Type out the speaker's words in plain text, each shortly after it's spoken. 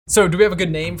So, do we have a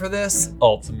good name for this?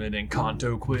 Ultimate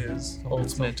Encanto quiz.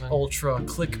 Ultimate Ultra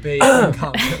Clickbait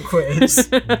Encanto quiz.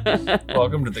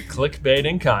 Welcome to the Clickbait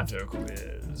Encanto quiz.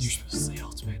 You're supposed to say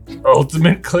ultimate.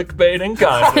 Ultimate Clickbait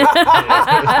Encanto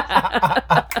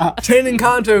quiz. 10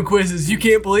 Encanto quizzes you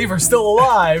can't believe are still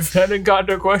alive. 10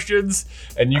 Encanto questions,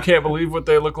 and you can't believe what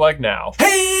they look like now.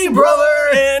 Hey, brother!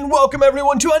 And welcome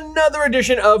everyone to another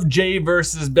edition of Jay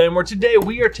vs. Ben, where today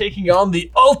we are taking on the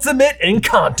Ultimate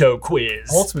Encanto quiz.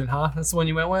 Ultimate, huh? That's the one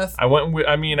you went with?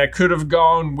 I could have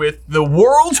gone with the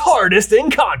world's hardest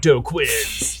Encanto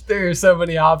quiz. There are so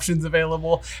many options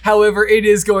available. However, it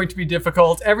is going to be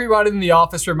difficult. Everybody in the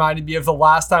office reminded me of the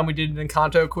last time we did an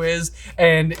Encanto quiz,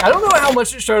 and I don't know how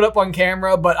much it showed up on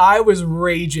camera, but I was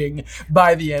raging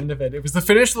by the end of it. It was the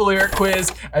finish the lyric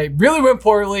quiz. It really went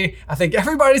poorly. I think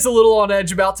everybody's a little on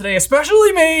edge about today,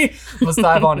 especially me. Let's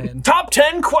dive on in. Top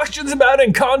 10 questions about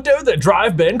Encanto that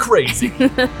drive Ben crazy.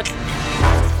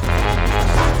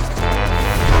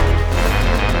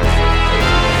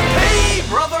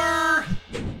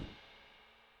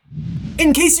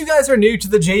 In case you guys are new to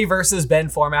the Jay versus Ben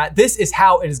format, this is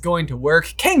how it is going to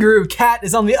work. Kangaroo Cat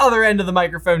is on the other end of the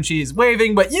microphone. She is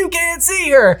waving, but you can't see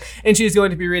her. And she's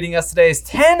going to be reading us today's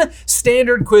 10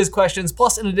 standard quiz questions,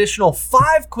 plus an additional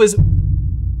 5 quiz...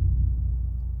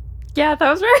 Yeah, that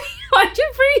was right. Why'd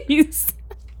you freeze?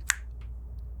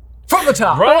 From the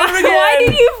top. Run it again. Why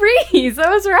did you freeze? That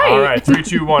was right. All right, 3,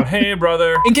 2, 1. Hey,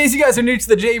 brother. In case you guys are new to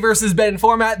the Jay versus Ben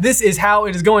format, this is how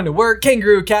it is going to work.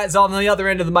 Kangaroo Cat is on the other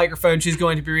end of the microphone. She's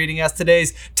going to be reading us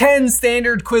today's 10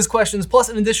 standard quiz questions, plus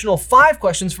an additional 5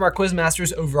 questions from our quiz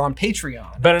masters over on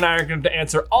Patreon. Ben and I are going to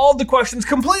answer all the questions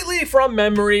completely from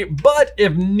memory, but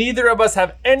if neither of us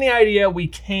have any idea, we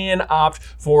can opt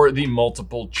for the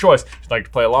multiple choice. If you'd like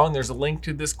to play along, there's a link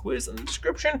to this quiz in the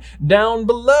description down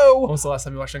below. When was the last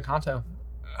time you watched Encanto?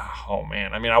 Oh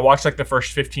man, I watched like the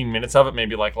first 15 minutes of it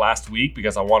maybe like last week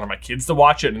because I wanted my kids to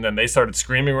watch it, and then they started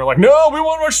screaming. We're like, no, we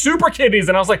want to watch Super Kitties,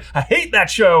 and I was like, I hate that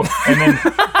show. And then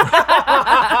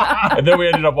and then we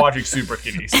ended up watching Super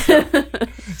Kitties.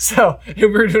 So if we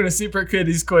were doing a Super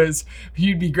Kitties quiz,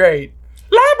 you'd be great.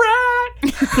 Lab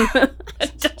rat!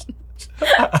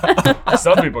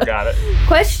 Some people got it.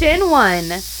 Question 1.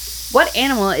 What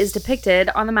animal is depicted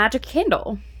on the magic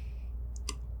candle?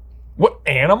 What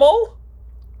animal?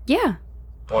 Yeah.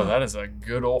 Boy, that is a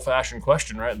good old-fashioned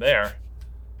question right there.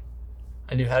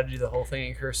 I knew how to do the whole thing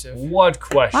in cursive. What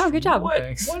question? Wow, good job. What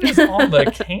is on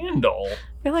the candle? I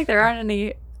feel like there aren't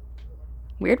any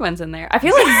weird ones in there. I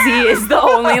feel like Z is the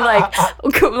only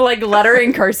like letter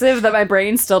in cursive that my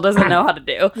brain still doesn't know how to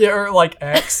do. Yeah, or like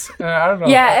X. I don't know.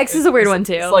 Yeah, X is a weird one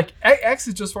too. It's like X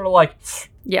is just sort of like.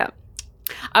 Yeah.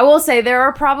 I will say there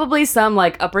are probably some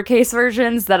like uppercase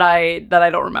versions that I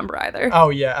don't remember either. Oh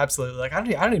yeah, absolutely. Like I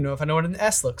don't even know if I know what an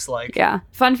S looks like. Yeah.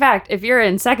 Fun fact: if you're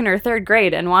in 2nd or 3rd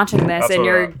grade and watching this, and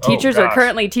your teachers are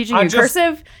currently teaching you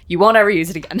cursive, you won't ever use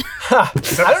it again.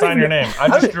 Except sign your name. I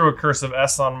just drew a cursive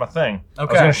S on my thing. Okay. I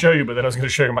was going to show you, but then I was going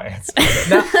to show you my answer.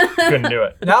 Couldn't do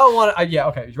it. Now I want to. Yeah.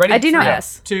 Okay. You ready? I do know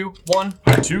S. 2, 1.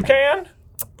 A toucan?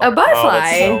 A butterfly. Oh,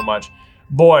 that's so much.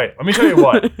 Boy, let me tell you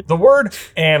what. The word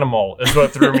animal is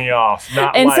what threw me off.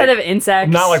 Not instead of insect.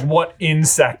 Not like what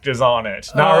insect is on it.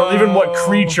 Not even what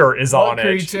creature is on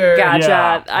creature. it. Gotcha.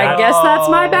 Yeah. I guess that's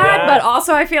my bad, but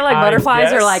also I feel like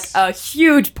butterflies are like a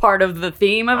huge part of the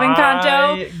theme of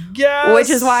Encanto. Which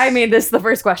is why I made this the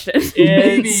first question.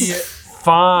 Maybe.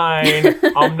 Fine.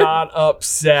 I'm not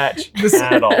upset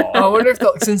at all. I wonder if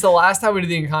since the last time we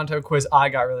did the Encanto quiz, I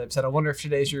got really upset. I wonder if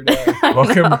today's your day.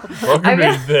 Welcome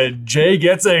to the Jay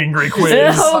Gets Angry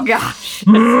quiz. Oh gosh.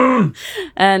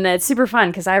 And it's super fun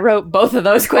because I wrote both of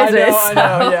those quizzes. I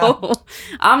know, yeah.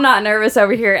 I'm not nervous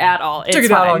over here at all. It's Took it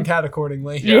fine. out on Cat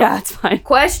accordingly. Yeah, it's fine.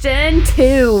 Question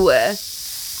 2.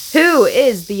 Who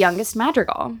is the youngest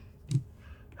madrigal?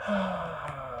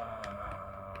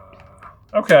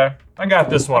 Okay, I got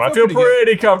this one. I feel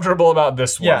pretty comfortable about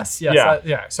this one. Yes.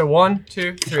 Yeah. So 1,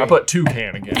 2, 3. I put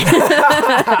toucan again.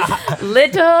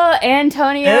 Little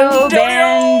Antonio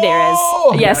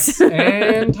Banderas. Yes.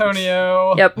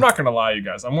 Antonio. Yep. I'm not gonna lie, you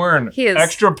guys. I'm wearing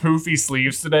extra poofy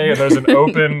sleeves today, and there's an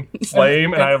open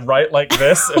flame, and I write like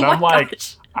this, and I'm like,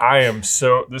 I am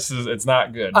so. It's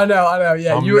not good. I know.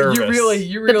 Yeah, I'm you nervous. really.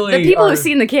 The people who've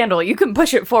seen the candle, you can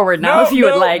push it forward now if you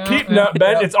would like.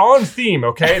 Ben, it's on theme,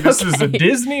 okay? This is a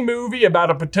Disney movie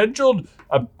about a potential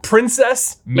a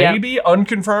princess, maybe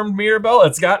unconfirmed Mirabelle.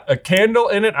 It's got a candle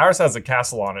in it. Ours has a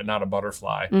castle on it, not a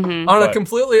butterfly. Mm-hmm. On a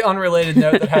completely unrelated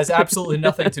note that has absolutely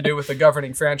nothing to do with the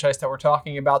governing franchise that we're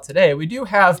talking about today, we do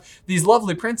have these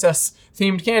lovely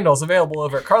princess-themed candles available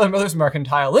over at Carlin Brothers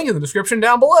Mercantile. Link in the description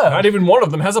down below. Not even one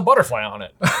of them has a butterfly on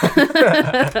it.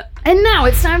 And now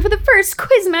it's time for the first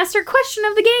Quizmaster question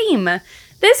of the game.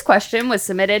 This question was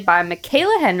submitted by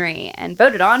Michaela Henry and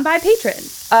voted on by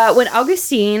patrons. When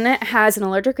Augustine has an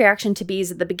allergic reaction to bees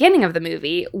at the beginning of the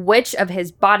movie, which of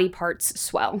his body parts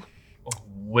swell?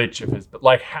 Which of his,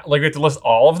 like we have to list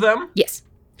all of them? Yes.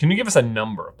 Can you give us a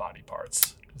number of body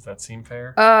parts? Does that seem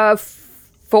fair?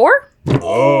 4?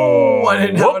 Oh, I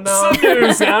didn't have enough.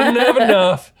 Whoops, I didn't have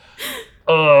enough.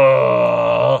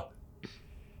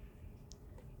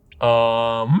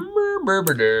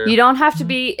 You don't have to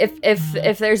be,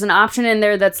 if there's an option in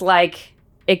there that's like,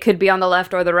 it could be on the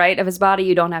left or the right of his body,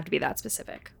 you don't have to be that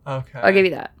specific. Okay. I'll give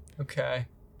you that. Okay.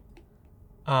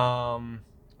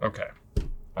 Okay.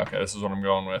 Okay, this is what I'm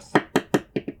going with.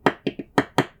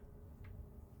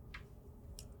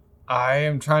 I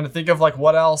am trying to think of like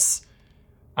what else.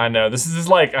 I know, this is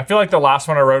like, I feel like the last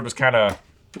one I wrote was kind of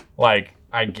like,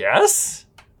 I guess?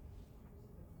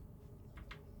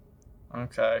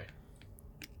 Okay.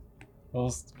 We'll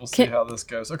see how this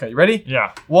goes. Okay, you ready?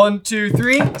 Yeah. 1, 2,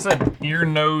 3. I said ear,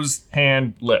 nose,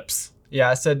 hand, lips. Yeah,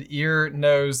 I said ear,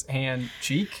 nose, hand,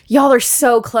 cheek. Y'all are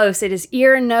so close. It is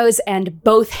ear, nose, and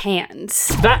both hands.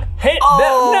 That hand,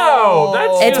 Oh. no,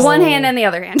 that's It's just, one hand and the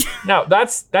other hand. no,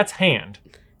 that's hand.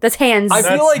 That's hands. I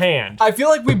That's feel like hand. I feel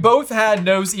like we both had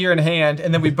nose, ear, and hand,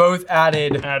 and then we both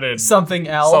added something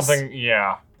else. Something,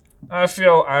 yeah. I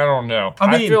don't know. I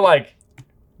I mean- feel like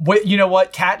Wait, you know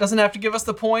what? Kat doesn't have to give us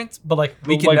the points, but like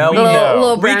we can Like, know. we know.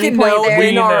 Little We brownie can point know there.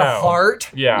 in We our know. heart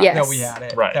yeah. Yes. that we had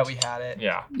it. Right. That we had it.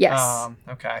 Yeah. Yes.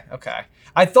 Okay.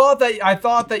 I thought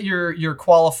that your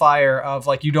qualifier of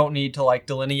like you don't need to like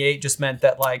delineate just meant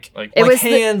that like It was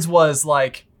hands was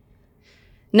like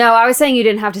No, I was saying you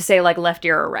didn't have to say like left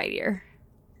ear or right ear.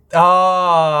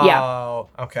 oh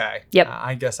okay. Yep.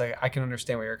 I guess I can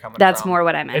understand where you're coming That's from. more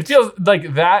what I It meant. feels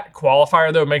like that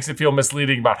qualifier though makes it feel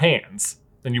misleading about hands.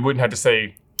 Then you wouldn't have to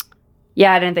say.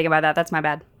 Yeah, I didn't think about that. That's my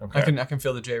bad. Okay. I can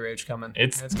feel the J rage coming.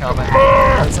 It's coming.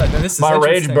 This is My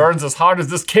rage interesting. burns as hot as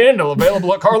this candle.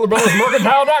 Available at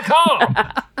carlinbrothersmercantile.com.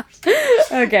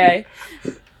 Okay.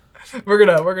 We're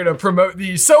gonna promote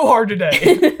these so hard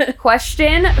today.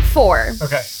 Question 4.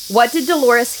 Okay. What did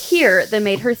Dolores hear that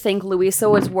made her think Luisa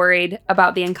was worried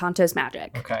about the Encanto's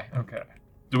magic? Okay. Okay.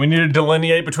 Do we need to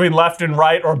delineate between left and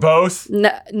right or both?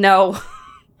 No.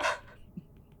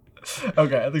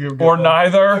 Okay. I think I'm good. Or then.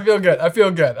 neither? I feel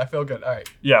good. All right.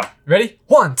 Yeah. Ready?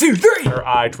 1, 2, 3. Her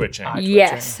eye twitching.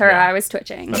 Yes, her Yeah. eye was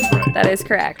twitching. That's right. That is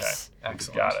correct. Okay.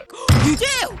 Excellent. Got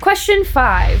it. Question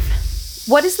 5.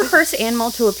 What is the first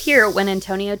animal to appear when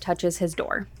Antonio touches his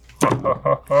door?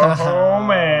 Oh,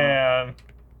 man.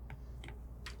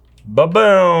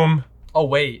 Ba-boom. Oh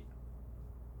wait.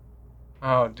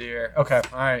 Oh dear. Okay.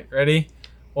 All right. Ready?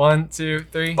 1, 2,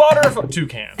 3. Butterfly.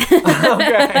 Toucan.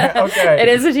 Okay. It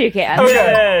is a toucan.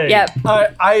 Okay. Yep.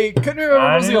 I couldn't remember.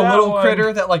 I Was knew he a that little one.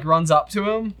 critter that like runs up to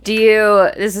him?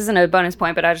 This isn't a bonus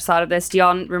point, but I just thought of this. Do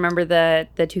y'all remember the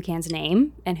toucan's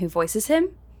name and who voices him?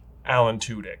 Alan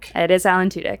Tudyk. It is Alan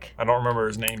Tudyk. I don't remember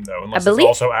his name, though, unless believe-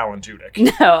 it's also Alan Tudyk.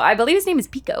 No, I believe his name is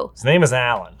Pico. His name is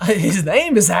Alan. His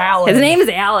name is Alan. His name is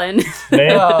Alan.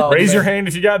 Man, Oh, raise your man. hand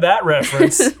if you got that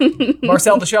reference.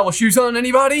 Marcel the Shell with shoes on.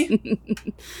 Anybody?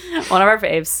 One of our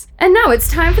faves. And now it's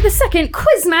time for the second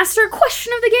Quizmaster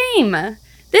question of the game.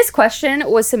 This question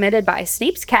was submitted by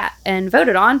Snape's Cat and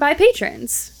voted on by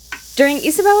patrons. During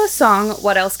Isabella's song,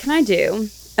 What Else Can I Do?,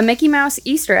 a Mickey Mouse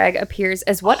Easter egg appears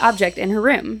as what object in her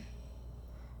room?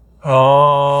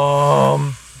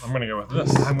 I'm gonna go with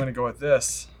this. I'm gonna go with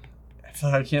this. I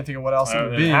feel like I can't think of what else it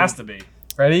would be. It has to be.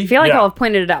 Ready? I feel like Yeah. I'll have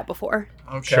pointed it out before.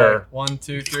 Okay. Sure. 1,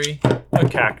 2, 3. A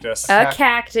cactus. A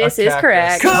cactus a is cactus.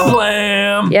 correct.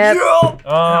 Kablam! Yep. Oh,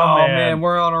 Oh man. man,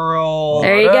 we're on a roll.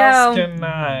 There you What else go. can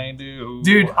I do?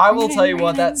 Dude, I will tell you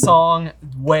what, that song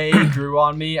way grew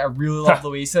on me. I really love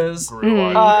Luisa's. Grew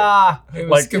on you. It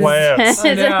was Like good. plants.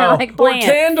 I know. Like Or plants.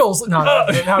 candles. No, no.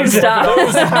 Stop.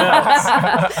 Those are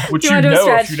nuts. Which Too you much of a know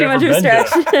stretch. if you've Too much never of a been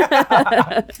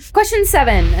to. stretch. Question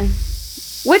 7.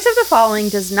 Which of the following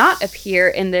does not appear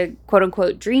in the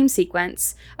quote-unquote dream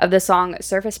sequence of the song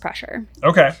Surface Pressure?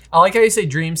 Okay. I like how you say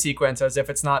dream sequence as if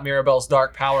it's not Mirabelle's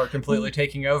dark power completely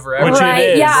taking over Which everything. it Right?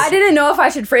 is. Yeah, I didn't know if I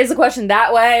should phrase the question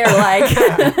that way or like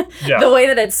Yeah. the way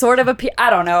that it sort of appears.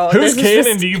 I don't know. Whose This is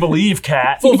canon do you believe,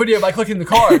 Cat? Full video by clicking the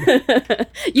card.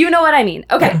 You know what I mean.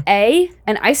 Okay. A,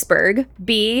 an iceberg.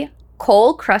 B,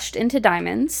 coal crushed into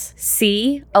diamonds,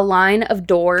 C, a line of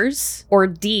doors, or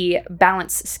D,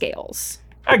 balance scales?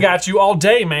 I got you all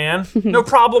day, man. No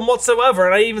problem whatsoever,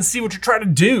 and I even see what you're trying to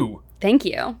do. Thank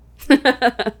you.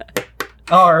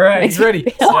 All right, he's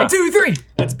ready. 1, 2, 3.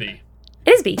 It's B.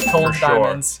 It is B. Coal For sure.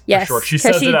 diamonds. Yes. For sure. She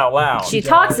 'cause says it out loud. She She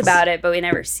talks does. about it, but we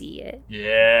never see it.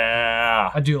 Yeah.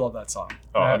 I do love that song.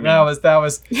 Oh, I mean- that was.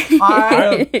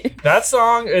 That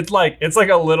song, it's like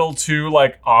a little too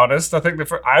like honest. I think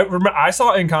I remember I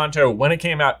saw Encanto when it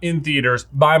came out in theaters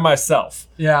by myself.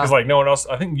 Yeah. Because like no one else.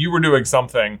 I think you were doing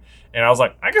something, and I was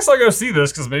like, I guess I'll go see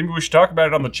this because maybe we should talk about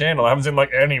it on the channel. I haven't seen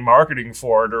like any marketing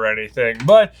for it or anything,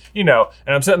 but you know.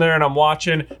 And I'm sitting there and I'm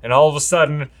watching, and all of a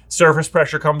sudden, surface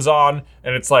pressure comes on,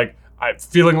 and it's like I'm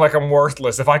feeling like I'm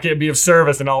worthless if I can't be of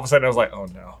service. And all of a sudden, I was like, oh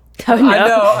no. Oh, no. I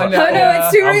know. Oh, no, yeah.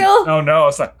 it's too real. Oh no,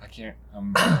 it's like I can't.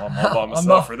 I'm all by myself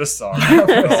not- for this song.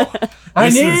 I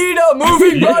This is- need a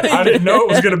moving buddy. I didn't know it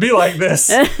was gonna be like this.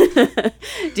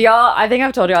 Do y'all, I think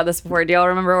I've told y'all this before. Do y'all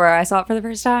remember where I saw it for the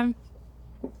first time?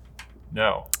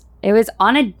 No. It was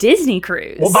on a Disney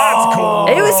cruise. Well, that's cool.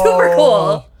 It was super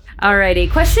cool.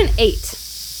 Alrighty, question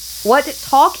 8. What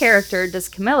tall character does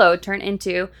Camillo turn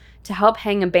into to help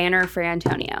hang a banner for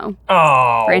Antonio?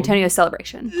 Oh, For Antonio's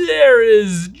celebration. there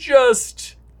is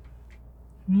just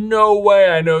no way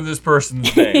I know this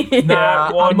person's name.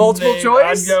 Not Yeah, one multiple name.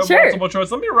 choice? I'd go Sure. multiple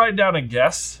choice. Let me write down a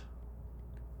guess,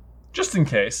 just in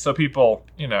case, so people,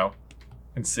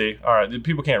 can see. All right, the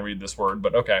people can't read this word,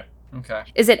 but okay. Okay.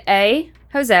 Is it A,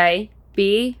 Jose,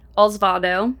 B,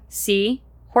 Osvaldo, C,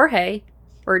 Jorge,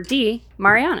 or D,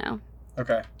 Mariano?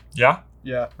 Okay. Yeah,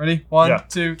 Yeah. Ready? 1, Yeah.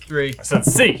 2, 3. I said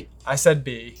C. I said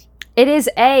B. It is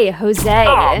A, Jose.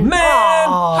 Oh man,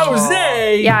 Oh.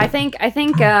 Jose. Yeah, I think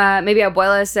maybe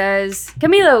Abuela says,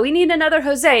 Camilo, we need another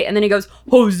Jose. And then he goes,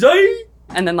 Jose?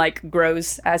 And then like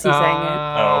grows as he's saying it.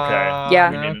 Oh, okay.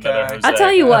 Yeah. We need another Jose. I'll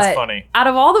tell you That's what, funny. out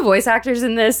of all the voice actors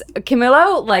in this,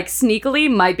 Camilo, like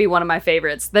sneakily might be one of my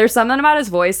favorites. There's something about his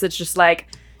voice that's just like,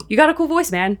 you got a cool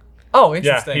voice, man. Oh, Yeah,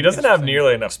 interesting. he doesn't have interesting.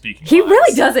 nearly enough speaking. He lines.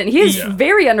 really doesn't. He is Yeah.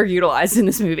 very underutilized in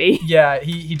this movie. Yeah,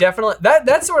 he definitely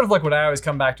that's sort of like what I always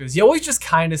come back to is he always just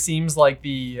kind of seems like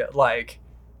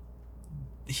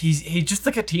he's just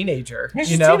like a teenager. He's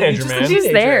you just a know? teenager, just man. a He's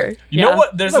teenager. there. You know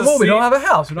what? There's He's like, a well, we don't scene- have a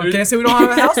house. Can't say we don't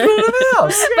have a house. We don't have a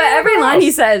house. But every line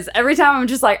he says, every time I'm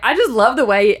just like, I just love the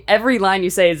way every line you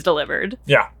say is delivered.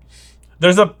 Yeah.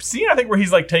 There's a scene I think where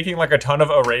he's like taking like a ton of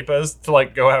arepas to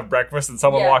like go have breakfast, and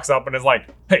someone Yeah. walks up and is like,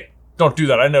 "Hey, don't do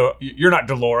that. I know you're not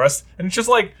Dolores." And it's just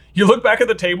like you look back at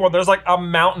the table and there's like a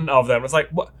mountain of them. It's like,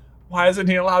 what? Why isn't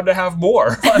he allowed to have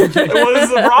more? Like, what is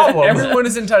the problem? Everyone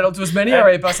is entitled to as many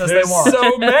arepas as they There's want.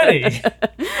 so many.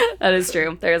 That is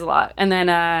true. There's a lot. And then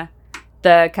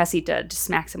the casita just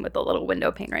smacks him with the little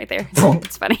window pane right there.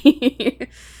 It's funny.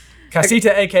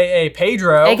 Casita, aka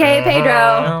Pedro. AKA Pedro. You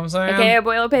know what I'm saying? AKA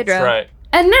Abuelo Pedro. That's right.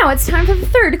 And now it's time for the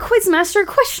third Quizmaster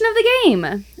question of the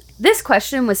game. This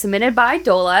question was submitted by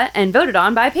Dola and voted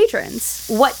on by patrons.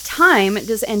 What time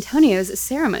does Antonio's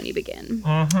ceremony begin?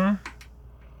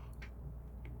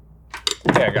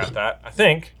 Okay, I got that. I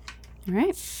think All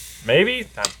right. maybe.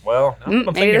 Well, now that I'm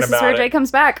Maybe thinking this is where about Jay it.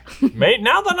 comes back.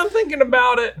 Now that I'm thinking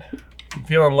about it, I'm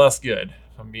feeling less good.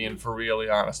 If I'm being for really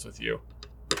honest with you.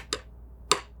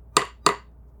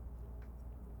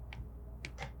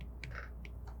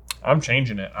 I'm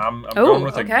changing it. I'm Ooh, going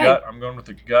with a okay. gut. I'm going with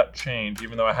a gut change,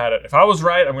 even though I had it. If I was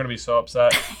right, I'm going to be so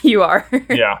upset. You are.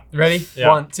 Yeah. Ready? Yeah.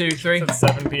 1, 2, 3. It's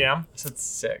 7 p.m. I said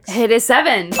 6. It is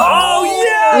 7. Oh,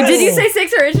 yes! Did you say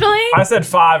 6 originally? I said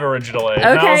 5 originally. And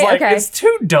I was Okay, like, okay. it's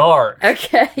too dark.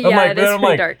 Okay. Yeah, like- it is then I'm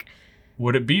pretty like- dark.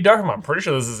 Would it be dark? I'm pretty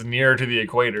sure this is nearer to the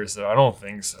equator, so I don't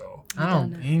think so. I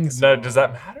don't think so. Does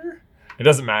that matter? It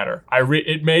doesn't matter.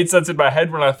 It made sense in my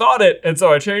head when I thought it, and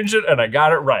so I changed it, and I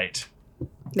got it right.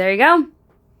 There you go.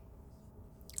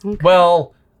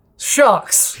 Well,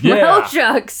 shucks. Yeah. Well,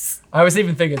 shucks. I was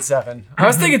even thinking 7. I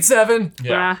was thinking 7.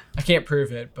 Yeah. I can't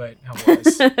prove it, but I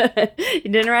was. You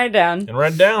didn't write it down. And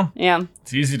write it down. Yeah.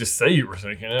 It's easy to say you were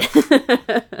thinking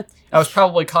it. I was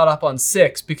probably caught up on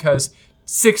 6 because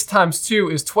 6 times 2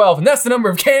 is 12, and that's the number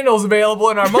of candles available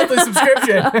in our monthly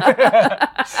subscription.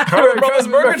 Carter Brothers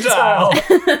Mercantile.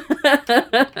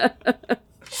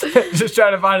 Just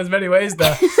trying to find as many ways to.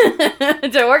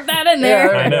 To work that in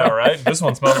there. Yeah. I know, right? This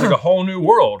one smells like a whole new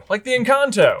world, like the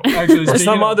Encanto, Actually, or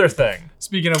some other thing.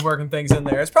 speaking of working things in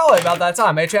there, it's probably about that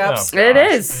time, eh, chaps? Oh, It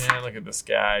gosh, is. Man, look at this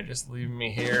guy, just leaving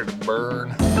me here to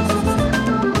burn.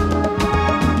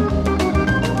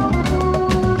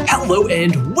 Hello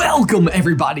and welcome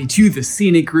everybody to the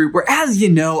Scenic Group, where, as you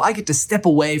know, I get to step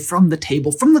away from the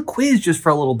table, from the quiz just for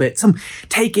a little bit,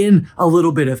 take in a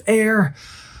little bit of air,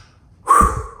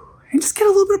 and just get a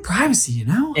little bit of privacy, you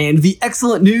know? And the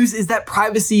excellent news is that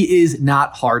privacy is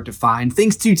not hard to find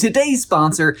thanks to today's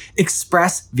sponsor,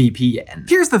 ExpressVPN.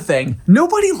 Here's the thing,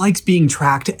 nobody likes being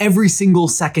tracked every single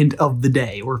second of the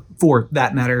day, or for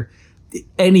that matter,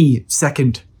 any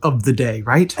second of the day,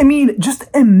 right? I mean, just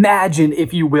imagine,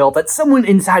 if you will, that someone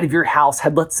inside of your house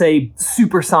had, let's say,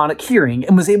 supersonic hearing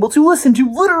and was able to listen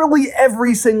to literally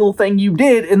every single thing you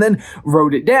did and then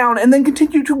wrote it down and then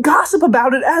continued to gossip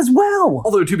about it as well.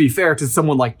 Although, to be fair to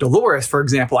someone like Dolores, for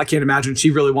example, I can't imagine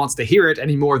she really wants to hear it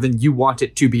any more than you want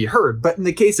it to be heard. But in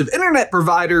the case of internet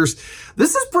providers,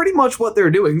 this is pretty much what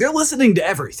they're doing. They're listening to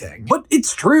everything. But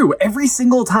it's true. Every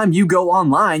single time you go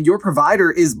online, your provider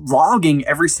is logging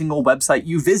every single website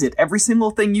you visit, every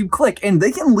single thing you click, and they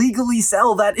can legally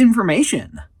sell that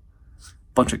information.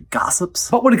 Bunch of gossips.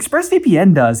 But what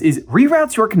ExpressVPN does is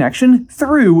reroutes your connection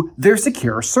through their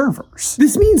secure servers.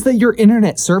 This means that your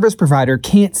internet service provider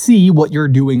can't see what you're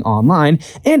doing online,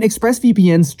 and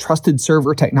ExpressVPN's trusted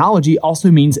server technology also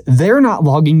means they're not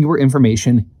logging your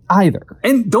information either.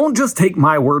 And don't just take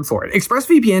my word for it.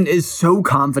 ExpressVPN is so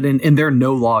confident in their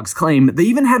no logs claim, they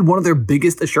even had one of their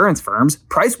biggest assurance firms,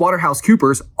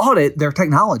 PricewaterhouseCoopers, audit their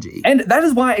technology. And that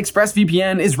is why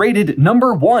ExpressVPN is rated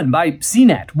 #1 by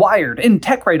CNET, Wired, and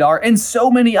TechRadar, and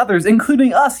so many others,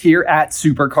 including us here at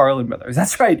Super Carlin Brothers.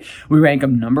 That's right, we rank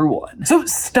them #1. So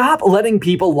stop letting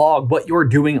people log what you're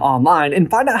doing online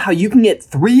and find out how you can get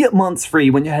 3 months free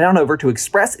when you head on over to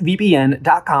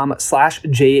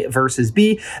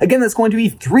expressvpn.com/J-versus-B. Again, that's going to be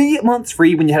 3 months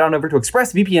free when you head on over to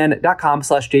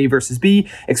expressvpn.com/J-versus-B,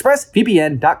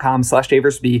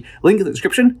 expressvpn.com/J-versus-B. Link in the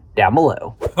description down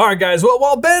below. All right, guys. Well,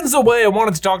 while Ben's away, I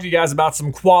wanted to talk to you guys about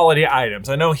some quality items.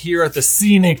 I know here at the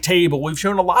Scenic Table, we've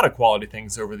shown a lot of quality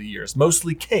things over the years,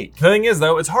 mostly cake. The thing is,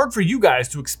 though, it's hard for you guys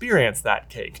to experience that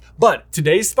cake. But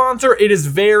today's sponsor, it is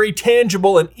very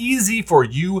tangible and easy for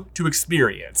you to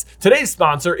experience. Today's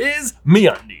sponsor is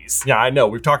MeUndies. Yeah, I know,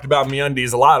 we've talked about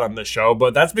MeUndies a lot on this show,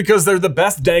 but that's because they're the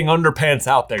best dang underpants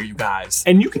out there, you guys.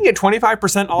 And you can get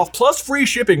 25% off plus free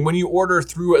shipping when you order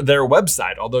through their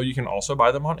website, although you can also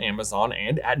buy them on Amazon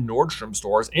and at Nordstrom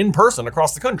stores in person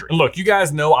across the country. And look, you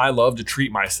guys know I love to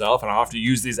treat myself, and I have to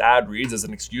use these ad reads as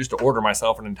an excuse to order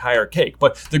myself an entire cake.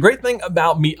 But the great thing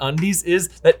about MeUndies is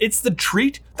that it's the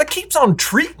treat that keeps on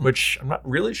treating, which I'm not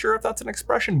really sure if that's an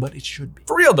expression, but it should be.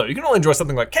 For real though, you can only enjoy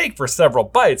something like cake for several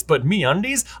bites, but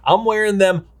MeUndies, I'm wearing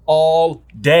them all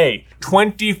day,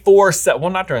 24/7.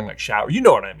 Well, not during like shower, you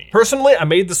know what I mean. Personally, I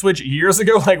made the switch years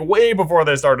ago, like way before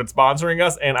they started sponsoring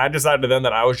us, and I decided then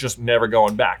that I was just never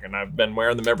going back, and I've been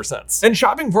wearing them ever since. And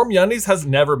shopping for MeUndies has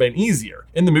never been easier.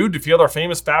 In the mood to feel their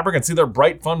famous fabric and see their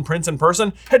bright, fun prints in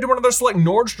person, head to one of their select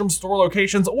Nordstrom store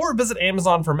locations or visit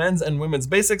Amazon for men's and women's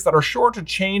basics that are sure to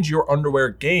change your underwear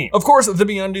game. Of course, the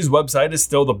MeUndies website is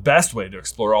still the best way to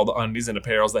explore all the undies and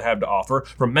apparels they have to offer,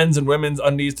 from men's and women's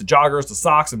undies to joggers to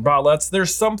socks and bralettes.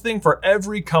 There's something for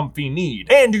every comfy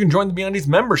need. And you can join the MeUndies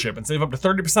membership and save up to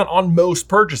 30% on most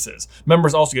purchases.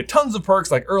 Members also get tons of perks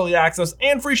like early access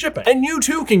and free shipping. And you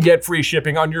too can get free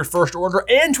shipping on your first order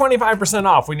and 25%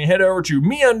 off when you head over to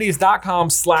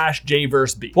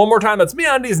MeUndies.com/J-versus-B. One more time, that's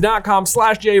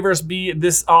MeUndies.com/J-versus-B.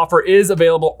 This offer is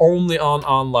available only on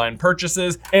online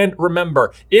purchases. And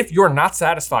remember, if you're not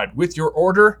satisfied with your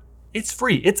order, it's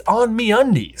free. It's on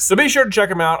MeUndies. So be sure to check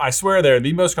them out. I swear they're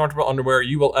the most comfortable underwear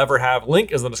you will ever have.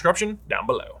 Link is in the description down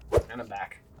below. And I'm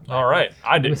back. All right.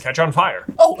 I didn't catch on fire.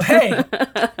 Oh, hey.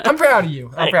 I'm proud of you.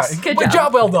 I'm proud. Thanks. Good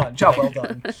Job well done. Job well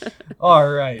done. All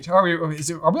right. Are we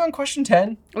on question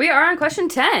 10? We are on question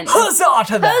 10. Huzzah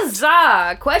to that.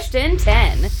 Huzzah! Question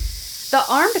 10. The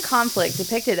armed conflict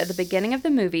depicted at the beginning of the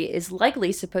movie is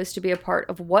likely supposed to be a part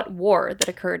of what war that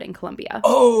occurred in Colombia?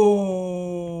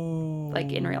 Oh.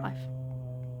 Like in real life.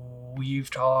 We've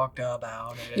talked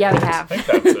about it. Yeah, we I have. think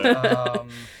that's it.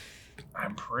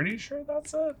 I'm Pretty sure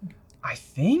that's it. I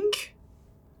think.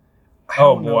 I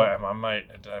Oh don't know. boy, I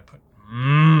might. Did I put?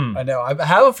 I know. I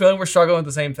have a feeling we're struggling with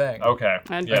the same thing. Okay.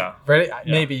 Yeah. Ready?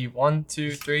 Maybe 1,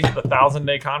 2, 3. The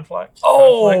 1,000-day conflict.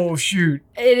 Oh shoot!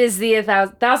 It is the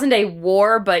 1,000-day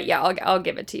war, but yeah, I'll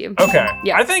give it to you. Okay.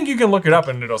 Yeah. I think you can look it up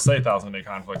and it'll say 1,000-day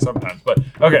conflict sometimes. But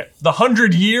okay, the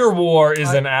 100-year war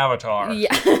is in Avatar.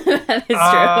 Yeah, that is true.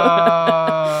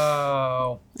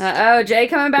 Oh. Uh-oh, Jay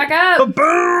coming back up.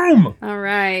 Boom! All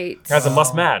right. Guys, I'm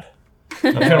less mad.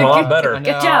 I'm feeling a lot better.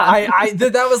 Good job.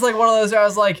 That was like one of those where I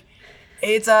was like,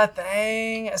 it's a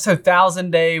thing. So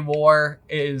 1,000-day war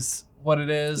is what it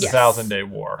is. Yes. 1,000-day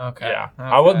war. Okay. Yeah.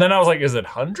 Okay. Then I was like, is it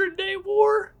 100-day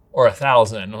war? or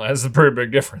 1,000. That's a pretty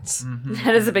big difference.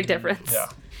 That is a big difference. Yeah.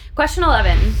 Question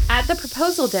 11. At the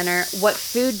proposal dinner, what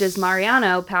food does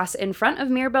Mariano pass in front of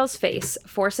Mirabel's face,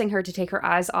 forcing her to take her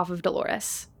eyes off of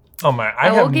Dolores? Oh my!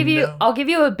 I'll give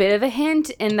you a bit of a hint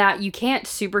in that you can't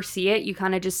super see it. You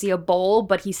kind of just see a bowl,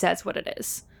 but he says what it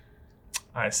is.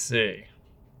 I see.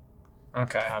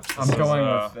 Okay. Perhaps I'm this going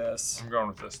is, with this. I'm going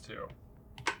with this too.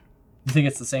 You think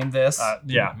it's the same this?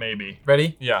 Yeah, maybe.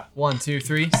 Ready? Yeah. 1, 2,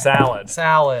 3. Salad.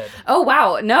 Salad. Oh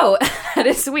wow, no, that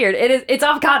is weird. It's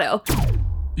avocado.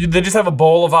 They just have a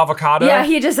bowl of avocado? Yeah,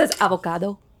 he just says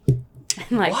avocado.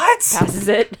 And like What? passes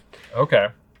it. Okay.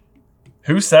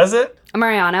 Who says it?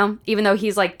 Mariano, even though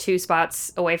he's like 2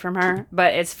 spots away from her,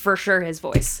 but it's for sure his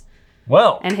voice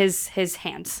Well, and his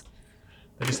hands.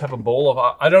 they just have a bowl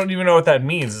of... I don't even know what that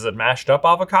means. Is it mashed up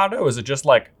avocado? Is it just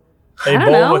like I a don't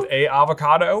bowl know. with a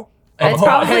avocado? It's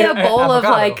probably a bowl of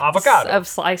Avocado. like Avocado. of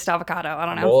sliced avocado. I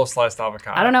don't A know. bowl of sliced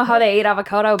avocado. I don't know how they ate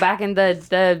avocado back in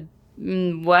the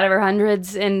whatever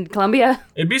hundreds in Colombia.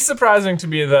 It'd be surprising to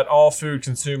me that all food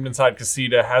consumed inside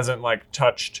Casita hasn't like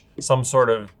touched some sort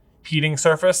of heating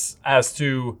surface as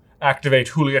to activate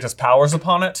Julietta's powers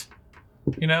upon it.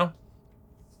 You know?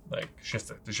 Like,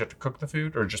 does she have to cook the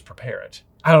food or just prepare it?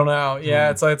 I don't know. Yeah,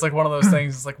 it's like one of those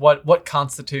things. It's like what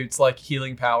constitutes like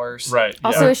healing powers? Right.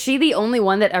 Also, yeah. is she the only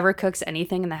one that ever cooks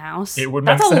anything in the house? It would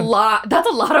That's make a sense. lot. That's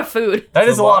a lot of food That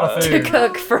is a lot of to food.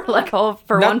 cook for like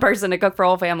for Not- one person to cook for a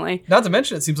whole family. Not to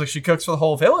mention, it seems like she cooks for the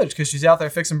whole village because she's out there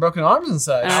fixing broken arms and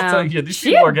such. I'll tell you, these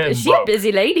she people are getting she broke. a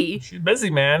busy lady. She's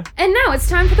busy, man. And now it's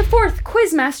time for the 4th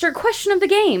Quizmaster question of the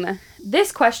game.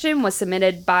 This question was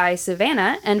submitted by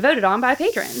Savannah and voted on by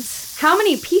patrons. How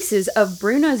many pieces of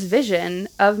Bruno's vision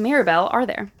of Mirabel are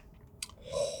there?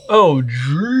 Oh,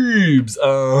 dreebs.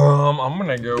 I'm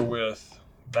gonna go with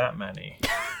that many.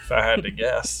 If I had to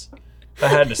guess. If I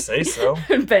had to say so.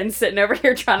 Ben's sitting over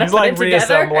here trying He's to put like it together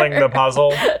reassembling the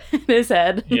puzzle. in his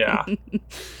head. Yeah.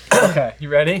 Okay, you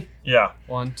ready? Yeah.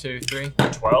 1, 2, 3.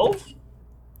 12?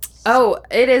 Oh,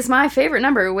 it is my favorite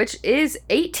number, which is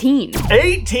 18.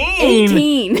 18?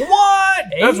 18. What?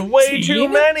 That's way 18? too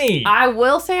many. I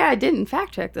will say I didn't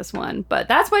fact check this one, but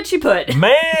that's what she put.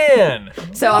 Man.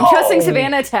 So I'm trusting Whoa.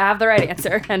 Savannah to have the right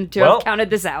answer and to Well, have counted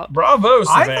this out. Bravo, I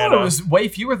Savannah. thought it was way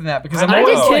fewer than that because I I'm I know.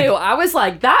 did like, too. I was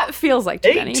like, that feels like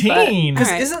too many. 18? But,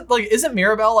 Because all right. isn't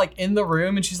Mirabelle like in the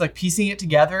room and she's like piecing it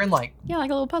together and like Yeah, like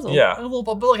a little puzzle. Yeah. a little,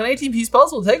 but like an 18-piece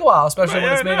puzzle will take a while, especially Right,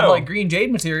 when it's I made know. of like green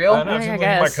jade material. I know. I If you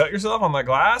guess. might cut yourself on that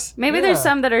glass. Maybe Yeah. there's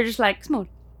some that are just like smooth.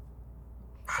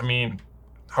 I mean,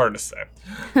 hard to say.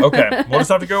 Okay. We'll just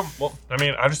have to go. Well, I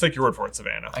mean, I'll just take your word for it,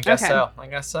 Savannah. I guess Okay. so. I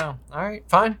guess so. All right,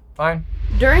 fine.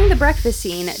 During the breakfast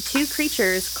scene, 2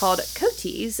 creatures called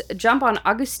coatis jump on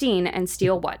Augustine and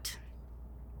steal what?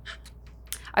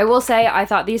 I will say I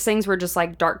thought these things were just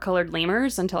like dark colored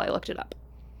lemurs until I looked it up.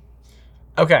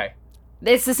 Okay.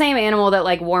 It's the same animal that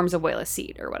like warms a whale's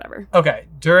seed or whatever. Okay.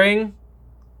 During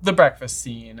the breakfast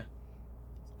scene,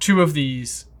 2 of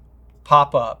these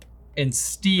pop up and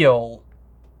steal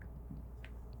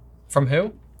from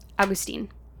who? Augustine,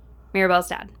 Mirabelle's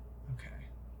dad. Okay.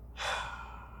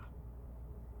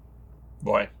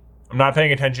 Boy, I'm not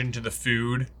paying attention to the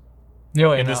food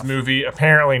Nearly in enough. this movie.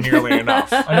 Apparently, nearly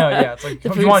enough. I know, yeah. It's like, The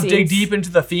if food you want to dig scenes. deep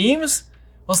into the themes,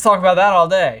 let's talk about that all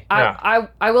day. Yeah.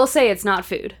 I will say it's not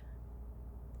food.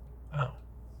 Oh.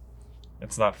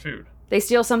 It's not food. They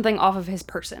steal something off of his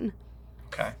person.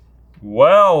 Okay.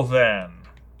 Well, then.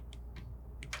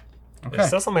 They Okay.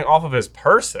 steal something off of his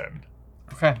person.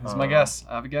 Okay, that's my guess.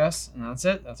 I have a guess, and that's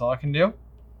it. That's all I can do.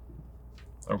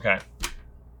 Okay.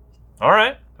 All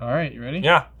right. All right, you ready?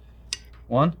 Yeah.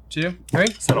 1, 2, 3.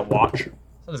 Is that a watch?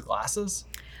 That is glasses.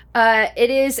 It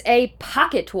is a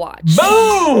pocket watch.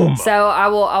 Boom! So I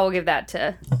will give that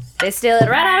to. They steal it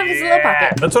right out of his little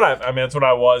pocket. That's what I mean, that's what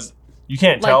I was. You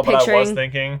can't Like tell, but I was picturing-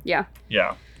 thinking. Yeah,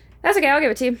 Yeah. that's okay. I'll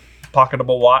give it to you.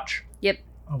 Pocketable watch. Yep.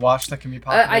 A watch that can be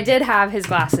pocketed. I did have his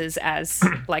glasses as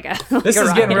like a. This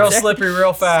is getting real slippery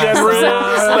real fast. Getting real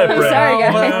slippery. Sorry,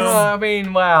 guys. Well, I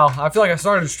mean, wow. I feel like I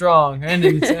started strong.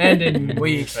 Ending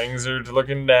weak. Things are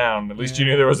looking down. At least you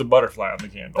knew there was a butterfly on the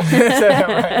candle.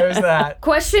 Right, there's that.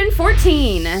 Question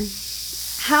 14.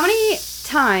 How many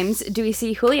times do we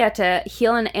see Julieta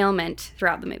heal an ailment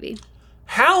throughout the movie?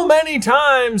 How many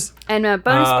times? And a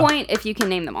bonus point if you can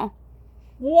name them all.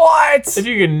 What? If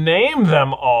you can name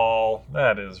them all,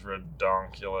 that is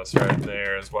redonkulous right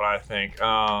there, is what I think.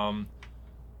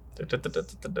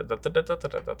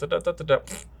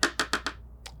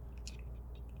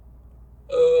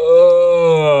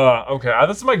 Okay,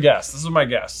 this is my guess. This is my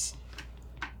guess.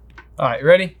 All right, you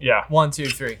ready? Yeah, 1, 2,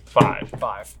 3, 5.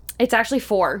 5. It's actually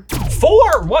 4.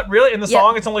 4? What, really? In the Yep.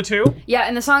 song, it's only 2? Yeah,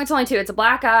 in the song it's only 2. It's a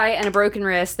black eye and a broken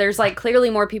wrist. There's like clearly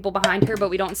more people behind her, but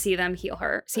we don't see them heal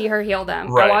her. See her heal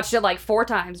them. Right. I watched it like 4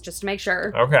 times just to make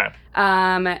sure. Okay.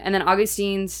 And then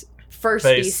Augustine's first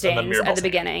Face, bee and then stings at Mirabelle's the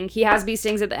beginning. He has bee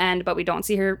stings at the end, but we don't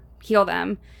see her heal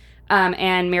them.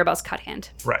 And Mirabelle's cut hand.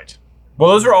 Right. Well,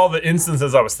 those are all the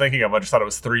instances I was thinking of. I just thought it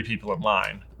was 3 people in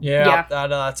line. Yeah.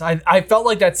 I felt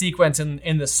like that sequence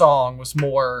in the song was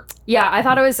more. Yeah, I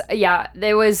thought it was. Yeah,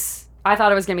 it was. I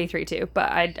thought it was gonna be 3 too,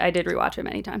 but I did rewatch it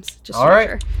many times just to All make right.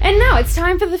 sure. And now it's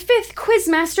time for the 5th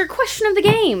Quizmaster question of the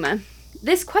game.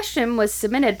 This question was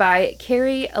submitted by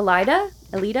Carrie Elida.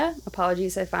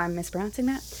 Apologies if I'm mispronouncing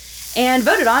that. And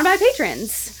voted on by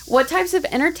patrons. What types of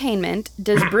entertainment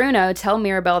does Bruno tell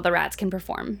Mirabelle the rats can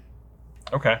perform?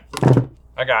 Okay.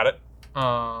 I got it.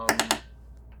 Um,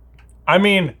 I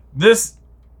mean, this,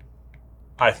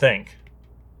 I think.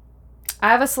 I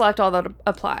have a select all that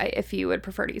apply if you would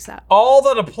prefer to use that. All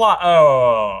that apply.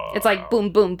 Oh. It's like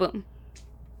boom, boom, boom.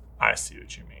 I see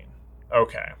what you mean.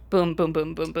 Okay. Boom, boom,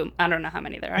 boom, boom, boom. I don't know how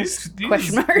many there are. These,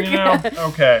 Question mark. You know,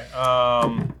 okay.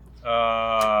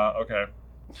 Okay.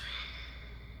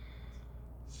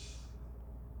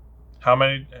 How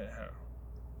many?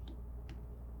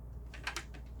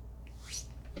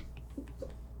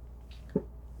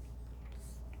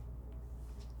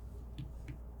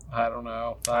 I don't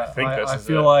know. I think this I is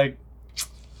feel it. like.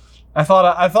 I thought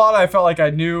I felt like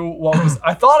I knew what was.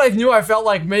 I thought I knew. I felt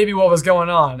like maybe what was going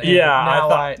on. And Yeah,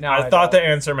 now I thought don't. the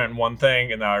answer meant one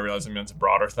thing, and now I realize it means a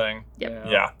broader thing. Yep.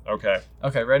 Yeah. Okay.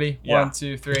 Okay. Ready? Yeah. 1,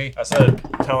 2, 3. I said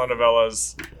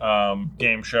telenovelas,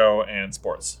 game show, and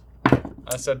sports.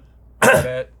 I said.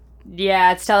 it.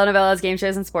 Yeah, it's telenovelas, game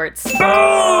shows, and sports.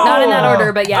 Oh! Not in that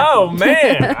order, but yeah. Oh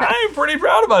man, I'm pretty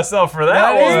proud of myself for that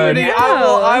That is one. pretty.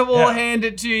 I will Yeah. hand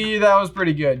it to you. That was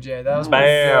pretty good, Jay. That was pretty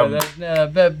Bam.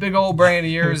 good. That big old brain of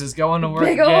yours is going to work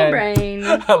Big again. old brain.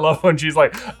 I love when she's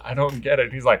like, I don't get it.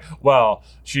 And he's like, well,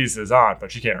 she's his aunt,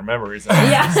 but she can't remember his aunt.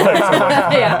 Yeah. It's like some,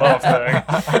 like, Yeah. love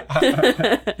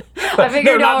thing. I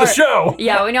figured No, not the y'all- show.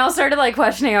 Yeah, when y'all started like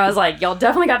questioning, I was like, y'all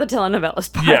definitely got the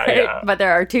telenovelas part. Yeah. But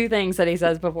there are 2 things that he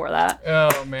says before that.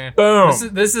 Oh man. Boom.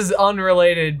 This is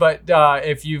unrelated, but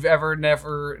if you've ever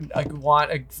never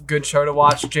want a good show to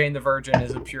watch, Jane the Virgin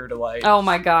is a pure delight. Oh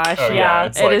my gosh, Oh, yeah, yeah.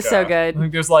 it's It like, is so I good.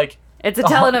 think there's like, It's a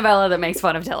telenovela that makes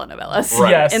fun of telenovelas.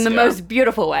 Right. Yes, In the yeah. most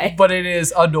beautiful way. but it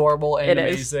is adorable and It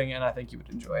is. amazing, and I think you would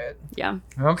enjoy it. Yeah.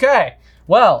 Okay.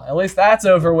 Well, at least that's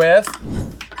over with.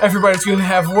 Everybody's gonna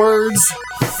have words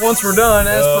once we're done,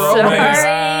 as per Sorry.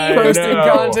 always. Post No.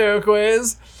 Encanto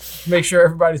quiz. Make sure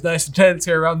everybody's nice and tense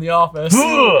here around the office.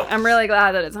 Ugh. I'm really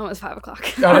glad that it's almost 5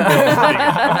 o'clock.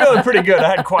 I'm feeling pretty good.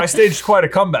 I staged quite a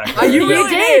comeback. You You really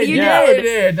did, you really did.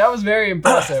 did. That was very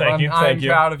impressive. Thank you, I'm thank you.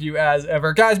 proud of you as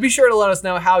ever. Guys, be sure to let us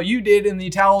know how you did in the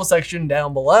towel section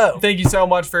down below. Thank you so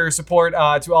much for your support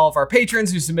to all of our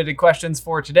patrons who submitted questions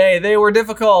for today. They were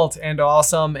difficult and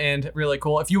awesome and really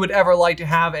cool. If you would ever like to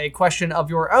have a question of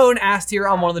your own asked here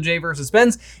on one of the Jay versus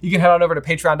Bens, you can head on over to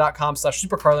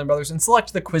patreon.com/supercarlinbrothers and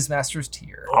select the Quizmasters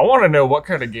tier. I want to know what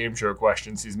kind of game show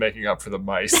questions he's making up for the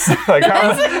mice. Like,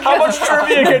 how much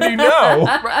trivia can you know?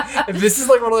 This is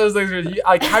like one of those things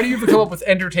where how do you even come up with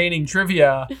entertaining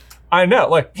trivia? I know,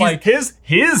 like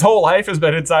his whole life has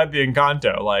been inside the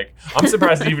Encanto. Like, I'm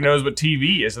surprised he even knows what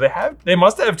TV is. They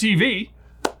must have TV.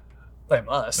 They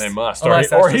must. They must, Unless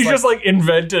that's or he's just like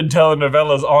invented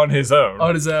telenovelas on his own.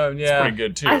 on his own. Yeah. Pretty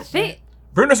good too. I think.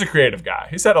 Bruno's a creative guy.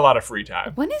 He's had a lot of free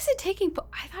time. When is it taking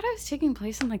I thought it was taking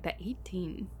place in like the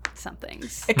 18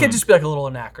 somethings. It could just be like a little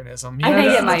anachronism. You I know, think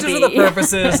it just, might just be. for the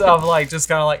purposes of like just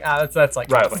kind of like that's like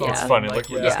Right, like fun. it's funny. Like, Look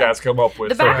what yeah. this guy's come up with.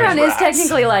 The for his background is rats.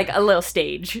 technically like a little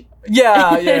stage.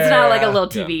 Yeah, yeah. It's not like a yeah. little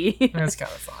TV. It's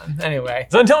kind of fun. Anyway,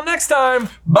 So until next time,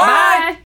 bye.